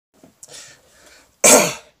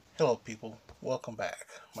Hello people, welcome back.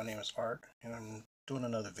 My name is Art and I'm doing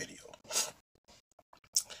another video.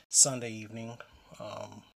 Sunday evening,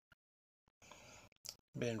 um,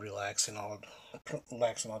 been relaxing all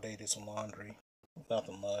day, did some laundry,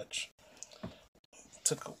 nothing much.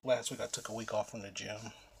 Last week I took a week off from the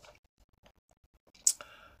gym,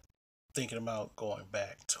 thinking about going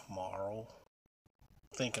back tomorrow.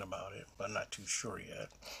 Thinking about it, but I'm not too sure yet.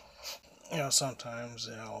 Sometimes,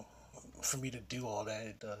 for me to do all that,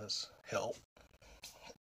 it does help.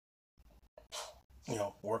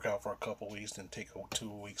 Work out for a couple weeks, then take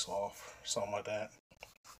 2 weeks off, something like that.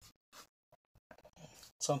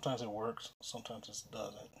 Sometimes it works, sometimes it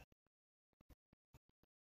doesn't.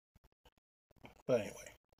 But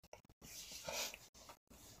anyway,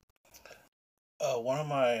 one of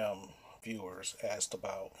my viewers asked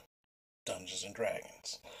about Dungeons and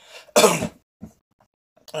Dragons,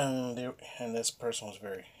 and this person was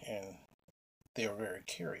they were very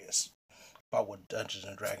curious about what Dungeons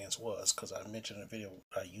and Dragons was because I mentioned in a video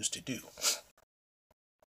I used to do.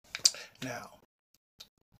 Now,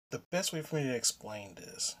 the best way for me to explain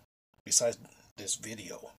this, besides this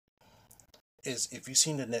video, is if you've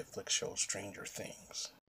seen the Netflix show Stranger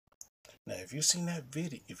Things. Now, if you've seen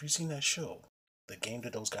that show, the game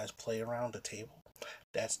that those guys play around the table,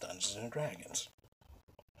 that's Dungeons and Dragons.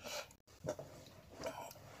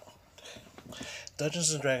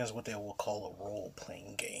 Dungeons and Dragons is what they will call a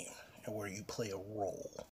role-playing game, and where you play a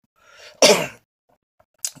role.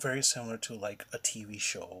 Very similar to like a TV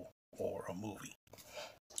show or a movie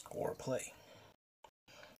or a play,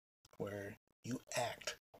 where you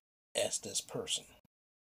act as this person.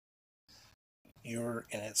 You're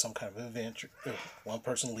in it some kind of adventure. One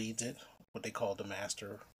person leads it, what they call the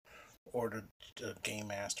master or the game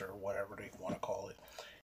master or whatever they want to call it.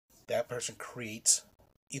 That person creates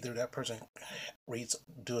either that person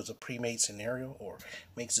does a pre-made scenario or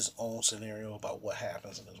makes his own scenario about what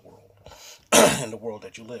happens in this world, in the world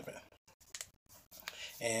that you live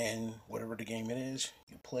in. And whatever the game it is,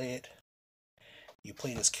 you play it. You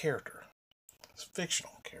play this character. It's a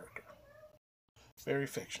fictional character, very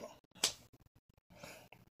fictional,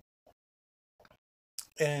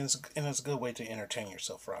 and it's a good way to entertain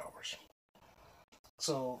yourself for hours.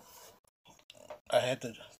 So I had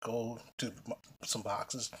to go to some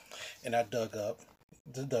boxes, and I dug up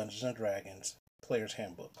the Dungeons and Dragons Player's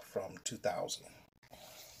Handbook from 2000.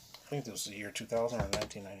 I think this was the year 2000 or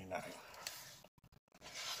 1999.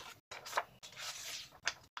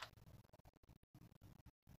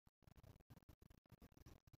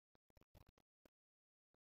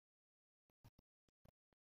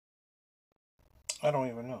 I don't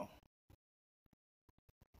even know.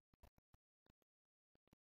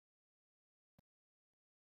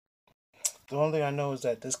 The only thing I know is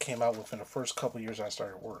that this came out within the first couple years I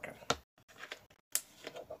started working.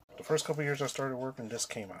 The first couple years I started working, this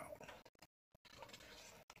came out.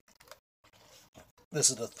 This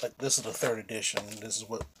is the third edition. This is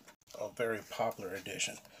what a very popular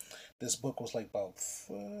edition. This book was like about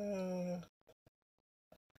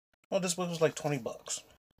this book was like $20.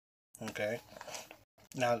 Okay.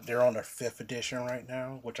 Now they're on their fifth edition right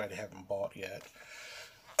now, which I haven't bought yet.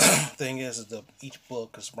 Thing is each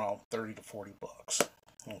book is around $30 to $40.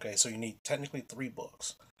 Okay, so you need technically 3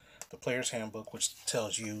 books. The Player's Handbook, which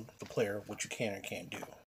tells you the player what you can and can't do,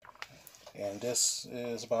 and this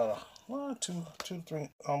is about three,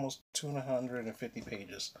 almost 250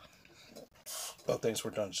 pages of things for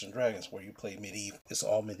Dungeons and Dragons, where you play medieval. It's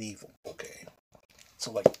all medieval. Okay,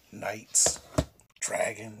 so like knights,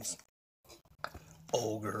 dragons,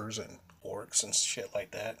 ogres, and orcs and shit like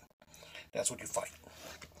that. That's what you fight.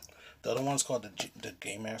 The other one's called the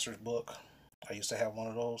Game Master's book. I used to have one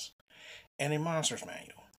of those, and a Monsters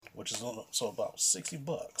Manual, which is so about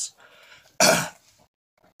 $60.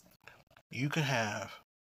 You can have.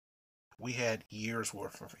 We had years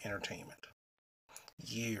worth of entertainment,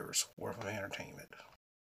 years worth of entertainment,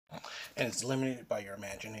 and it's limited by your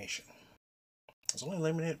imagination. It's only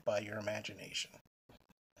limited by your imagination.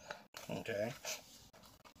 Okay.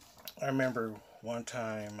 I remember one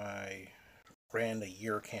time I ran a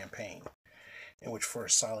year campaign in which for a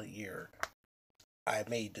solid year I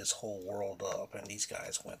made this whole world up, and these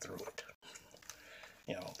guys went through it.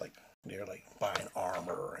 Like they're like buying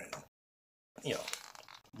armor and you know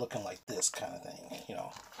looking like this kind of thing.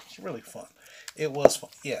 It's really fun. It was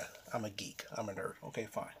fun. Yeah, I'm a geek. I'm a nerd. Okay,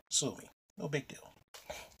 fine. Sue me. No big deal.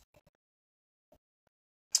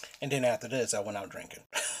 And then after this, I went out drinking.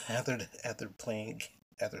 After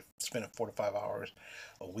spending 4 to 5 hours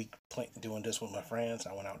a week doing this with my friends,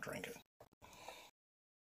 I went out drinking.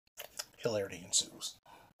 Hilarity ensues.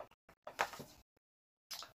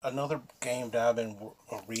 Another game that I've been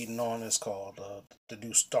reading on is called the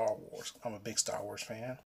new Star Wars. I'm a big Star Wars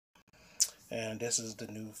fan, and this is the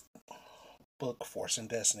new book, Force and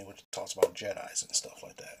Destiny, which talks about Jedi's and stuff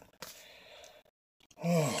like that.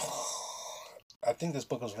 I think this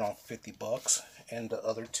book was around $50, and the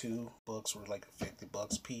other two books were like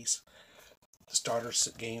 $50 a piece. The starter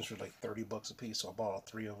games were like $30 a piece, so I bought all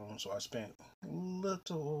three of them. So I spent a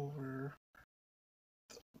little over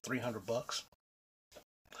 $300.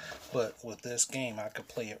 But with this game, I could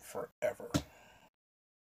play it forever.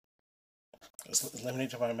 It's limited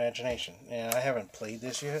to my imagination, and I haven't played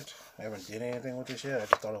this yet. I haven't did anything with this yet. I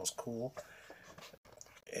just thought it was cool,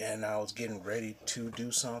 and I was getting ready to do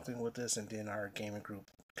something with this, and then our gaming group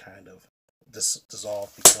kind of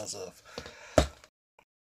dissolved because of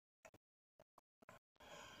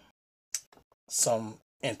some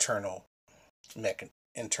internal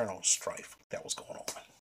strife that was going on,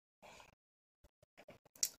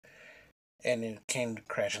 and it came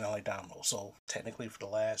crashing out like domino. So technically, for the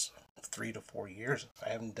last 3 to 4 years, I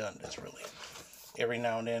haven't done this really. Every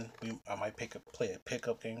now and then, I might play a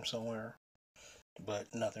pickup game somewhere,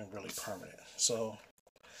 but nothing really permanent. So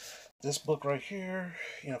this book right here,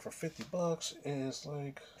 for $50 is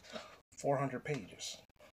like 400 pages.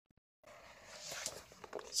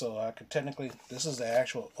 So I could technically, this is a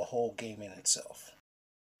whole game in itself.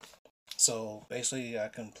 So basically, I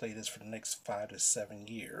can play this for the next 5 to 7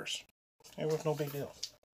 years. It was no big deal.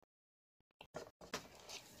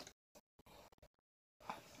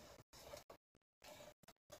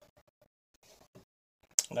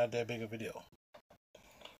 Not that big of a deal.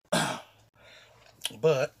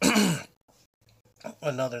 But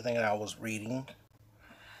another thing that I was reading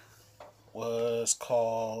was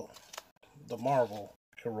called the Marvel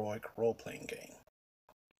Heroic Role Playing Game.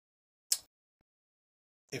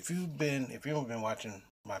 If you haven't been watching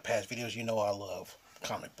my past videos, you know I love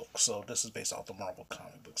comic books. So this is based off the Marvel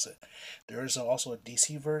comic book set. There is also a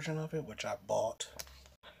DC version of it, which I bought,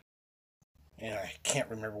 and I can't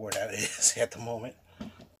remember where that is at the moment.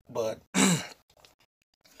 But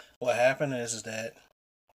what happened is that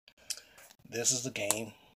this is the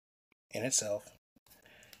game in itself.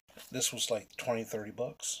 This was like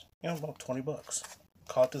 $20-$30, about $20.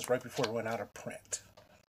 Caught this right before it went out of print.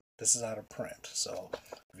 This is out of print, so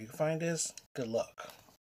if you can find this, good luck.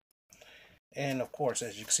 And of course,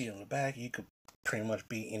 as you can see on the back, you could pretty much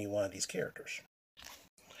be any one of these characters,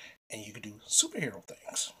 and you could do superhero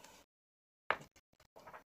things.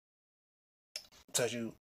 So as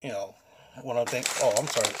one of the things. Oh, I'm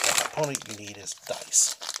sorry. The component you need is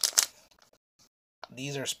dice.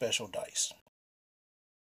 These are special dice.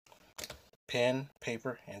 Pen,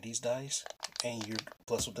 paper, and these dice, and you're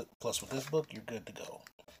plus with this book, you're good to go.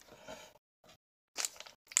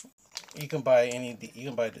 You can buy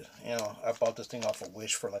I bought this thing off of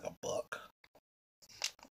Wish for like $1,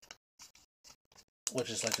 which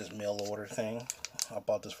is like this mail order thing. I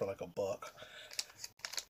bought this for like $1,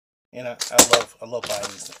 and I love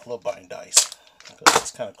buying these. I love buying dice because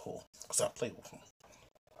it's kind of cool because I play with them.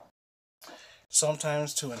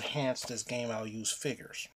 Sometimes to enhance this game, I'll use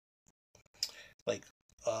figures. Like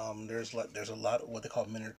there's a lot of what they call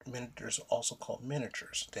there's also called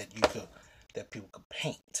miniatures that people could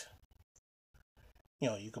paint.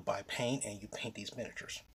 You could buy paint and you paint these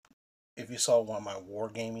miniatures. If you saw one of my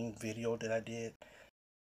wargaming video that I did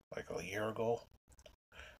like a year ago,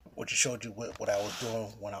 which showed you what I was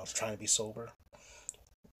doing when I was trying to be sober,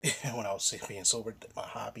 when I was being sober, my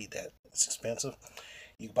hobby that it's expensive.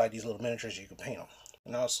 You can buy these little miniatures, you can paint them.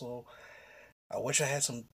 And also, I wish I had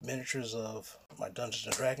some miniatures of my Dungeons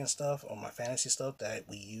and Dragons stuff or my fantasy stuff that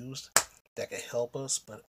we used that could help us,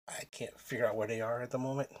 but I can't figure out where they are at the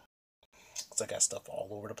moment. Because I got stuff all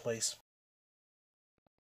over the place.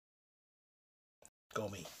 Go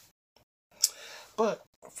me. But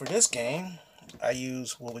for this game, I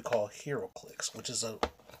use what we call HeroClix, which is a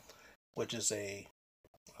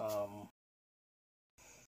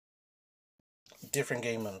different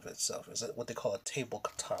game of itself. It's what they call a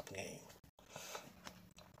tabletop game,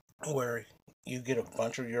 where you get a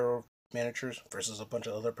bunch of your miniatures versus a bunch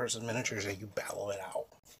of other person's miniatures, and you battle it out.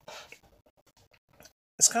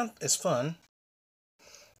 It's fun.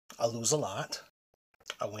 I lose a lot.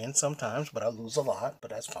 I win sometimes, but I lose a lot,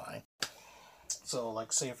 but that's fine. So,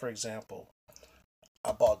 like, say for example,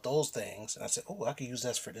 I bought those things, and I said, "Oh, I could use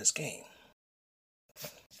this for this game."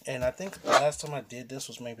 And I think the last time I did this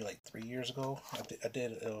was maybe like 3 years ago.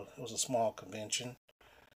 It was a small convention,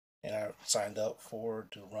 and I signed up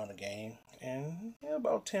to run a game, and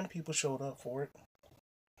about 10 people showed up for it.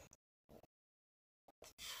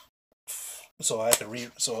 So I had to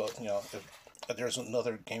there's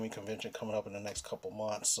another gaming convention coming up in the next couple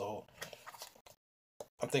months, so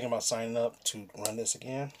I'm thinking about signing up to run this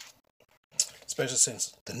again. Especially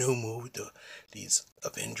since the new movie, these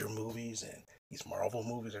Avenger movies and these Marvel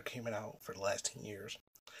movies are coming out for the last 10 years.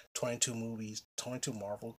 22 movies, 22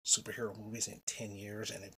 Marvel superhero movies in 10 years,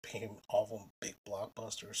 and it became all of them big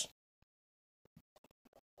blockbusters.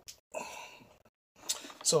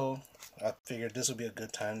 So I figured this would be a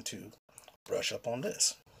good time to brush up on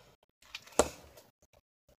this.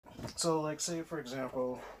 So, like, say for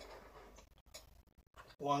example,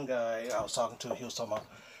 one guy I was talking to, he was talking about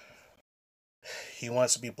he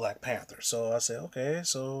wants to be Black Panther. So I said, okay.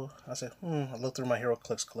 So I said, I looked through my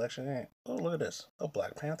HeroClix collection, and oh, look at this, a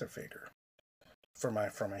Black Panther figure for my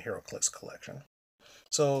HeroClix collection.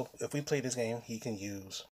 So if we play this game, he can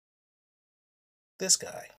use this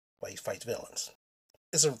guy while he fights villains.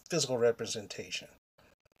 It's a physical representation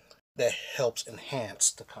that helps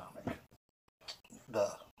enhance the comic,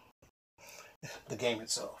 the the game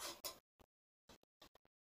itself.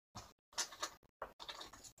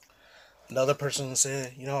 Another person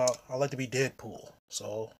said, I like to be Deadpool,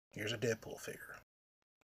 so here's a Deadpool figure.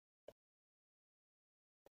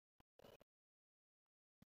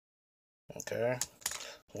 Okay.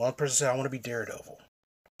 One person said, I want to be Daredevil.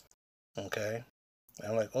 Okay.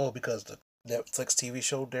 And I'm like, oh, because the Netflix TV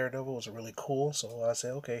show Daredevil was really cool, so I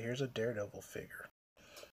said, okay, here's a Daredevil figure.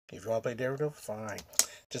 If you want to play Daredevil, fine.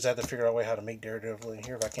 Just have to figure out a way how to make Daredevil in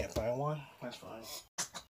here. If I can't find one, that's fine.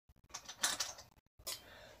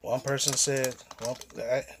 One person said, well,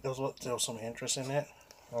 there was some interest in that.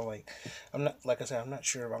 I'm not, like I said, I'm not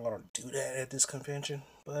sure if I'm going to do that at this convention,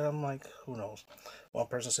 but I'm like, who knows? One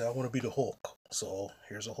person said, I want to be the Hulk, so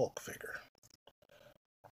here's a Hulk figure.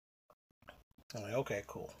 I'm like, okay,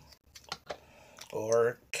 cool.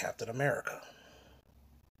 Or Captain America.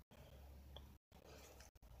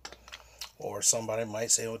 Or somebody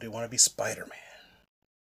might say, oh, they want to be Spider-Man.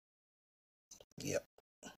 Yep.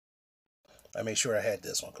 I made sure I had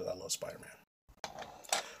this one because I love Spider-Man.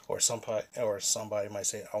 Or somebody might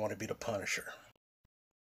say, I want to be the Punisher.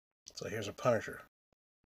 So here's a Punisher.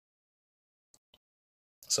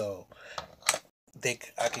 So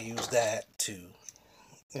I could use that to,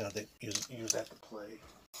 use that to play.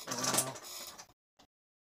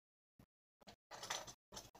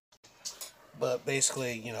 But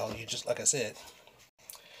basically, you just, like I said,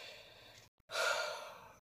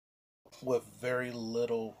 with very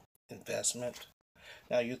little investment.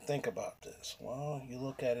 Now you think about this. Well, you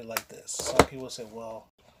look at it like this. Some people say, well,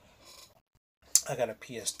 I got a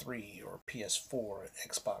PS3 or PS4,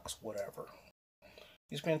 Xbox, whatever.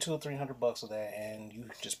 You spend $200 or $300 of that, and you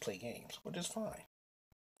just play games, which is fine.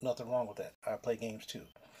 Nothing wrong with that. I play games too.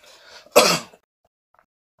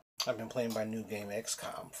 I've been playing my new game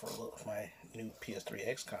XCOM my new PS3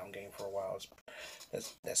 XCOM game for a while.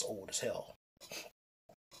 That's old as hell.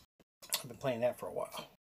 I've been playing that for a while.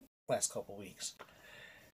 Last couple weeks.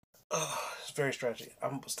 It's very strategic. I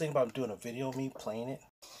was thinking about doing a video of me playing it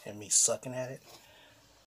and me sucking at it.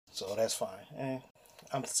 So that's fine. And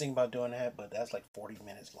I'm thinking about doing that, but that's like 40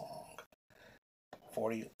 minutes long.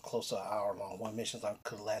 40, close to an hour long. One mission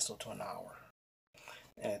could last up to an hour.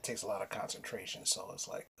 And it takes a lot of concentration, so it's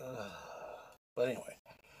like, But anyway.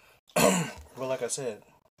 Well, like I said,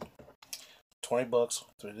 $20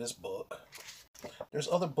 through this book. There's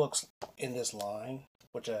other books in this line,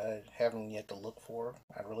 which I haven't yet to look for.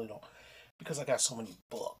 I really don't. Because I got so many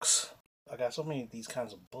books. I got so many of these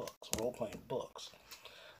kinds of books, role-playing books.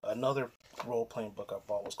 Another role-playing book I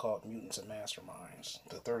bought was called Mutants and Masterminds.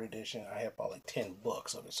 The 3rd edition, I had bought like 10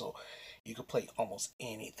 books of it, so you could play almost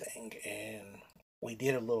anything. And we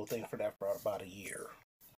did a little thing for that for about a year.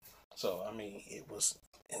 So, I mean, it was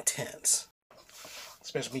intense.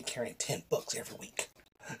 Especially me carrying 10 books every week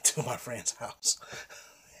to my friend's house.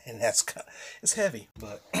 And it's heavy,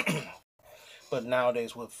 but but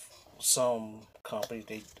nowadays with some companies,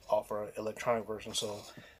 they offer an electronic version, so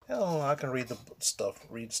I can read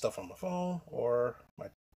stuff on my phone or my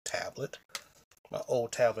tablet. My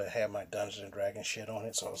old tablet had my Dungeons and Dragons shit on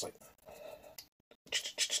it, so I was like,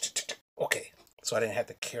 okay. So I didn't have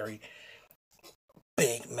to carry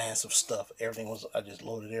big, massive stuff. I just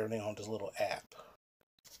loaded everything on this little app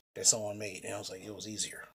that someone made, and I was like, it was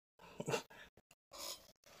easier.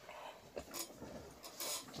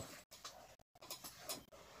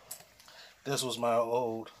 This is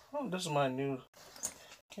my new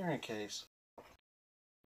carrying case.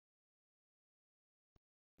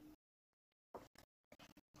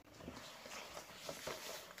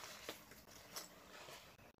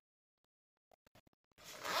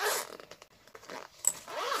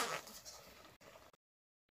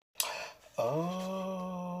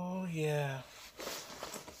 Oh, yeah.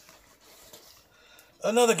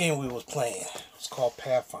 Another game we was playing was called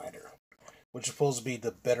Pathfinder, which is supposed to be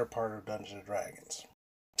the better part of Dungeons and Dragons.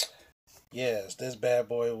 Yes, this bad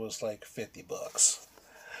boy was like $50.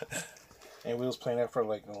 And we was playing that for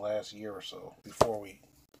like the last year or so before we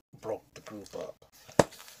broke the group up.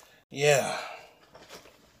 Yeah.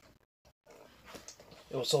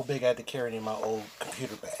 It was so big I had to carry it in my old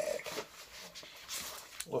computer bag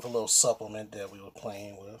with a little supplement that we were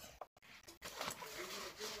playing with.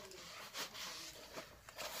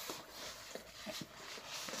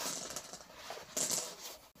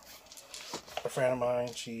 A friend of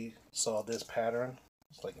mine, she saw this pattern.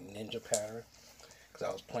 It's like a ninja pattern. Because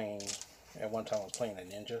I was playing, at one time I was playing a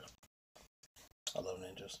ninja. I love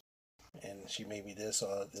ninjas. And she made me this.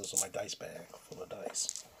 This was my dice bag full of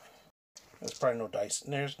dice. There's probably no dice.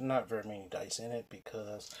 There's not very many dice in it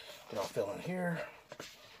because they all fell in here.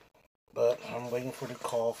 But I'm waiting for the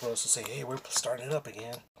call for us to say, hey, we're starting it up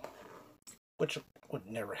again. Which would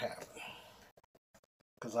never happen.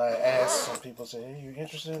 Because I asked some people, say, hey, you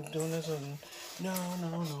interested in doing this? And no.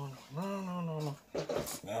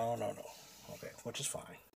 Okay, which is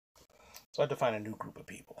fine. So I had to find a new group of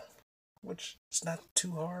people. Which is not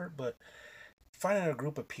too hard, but finding a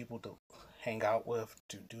group of people to hang out with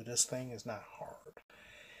to do this thing is not hard.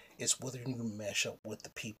 It's whether you mesh up with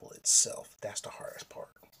the people itself. That's the hardest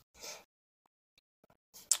part.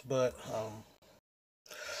 But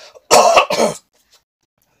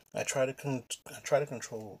I try to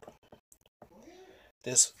control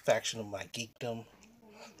this faction of my geekdom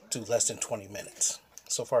to less than 20 minutes.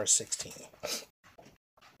 So far, it's 16.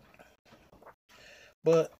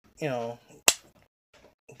 But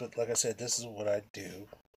but like I said, this is what I do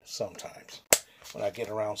sometimes when I get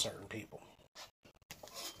around certain people.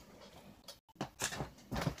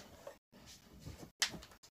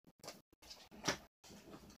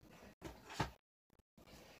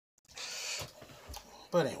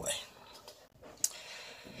 But anyway,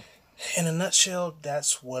 in a nutshell,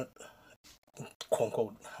 that's what, quote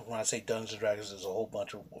unquote, when I say Dungeons and Dragons, there's a whole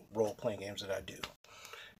bunch of role-playing games that I do.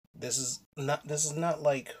 This is not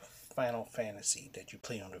like Final Fantasy that you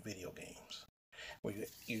play on the video games, where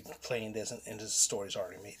you playing this and the story's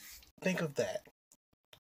already made. Think of that.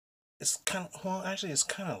 It's kind of, well, actually, it's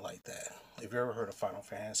kind of like that. If you ever heard of Final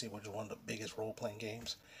Fantasy, which is one of the biggest role-playing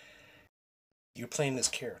games, you're playing this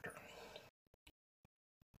character.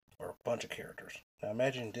 Or a bunch of characters. Now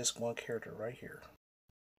imagine this one character right here.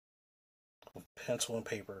 With pencil and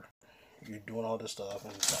paper. You're doing all this stuff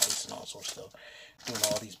and dice and all sorts of stuff. Doing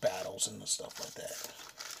all these battles and stuff like that.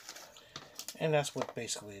 And that's what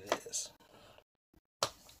basically it is.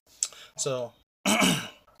 So,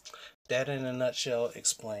 that in a nutshell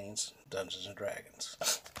explains Dungeons and Dragons.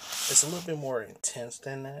 It's a little bit more intense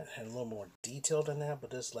than that, and a little more detailed than that,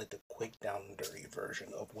 but this is like the quick down and dirty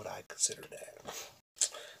version of what I consider that.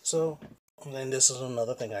 So, and this is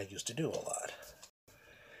another thing I used to do a lot.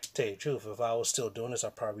 Tell you the truth, if I was still doing this,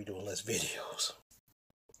 I'd probably be doing less videos.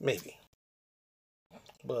 Maybe.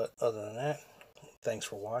 But other than that, thanks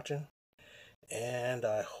for watching. And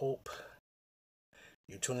I hope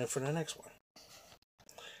you tune in for the next one.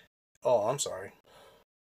 Oh, I'm sorry.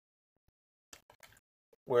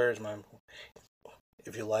 Where is my...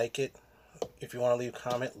 If you like it, if you want to leave a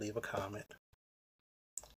comment, leave a comment.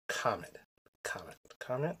 Comment.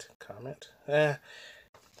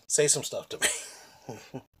 Say some stuff to me.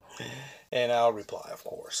 And I'll reply, of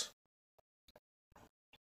course.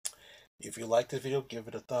 If you like this video, give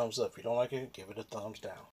it a thumbs up. If you don't like it, give it a thumbs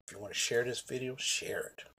down. If you want to share this video,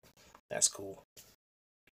 share it. That's cool.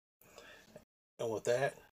 And with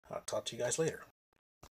that, I'll talk to you guys later.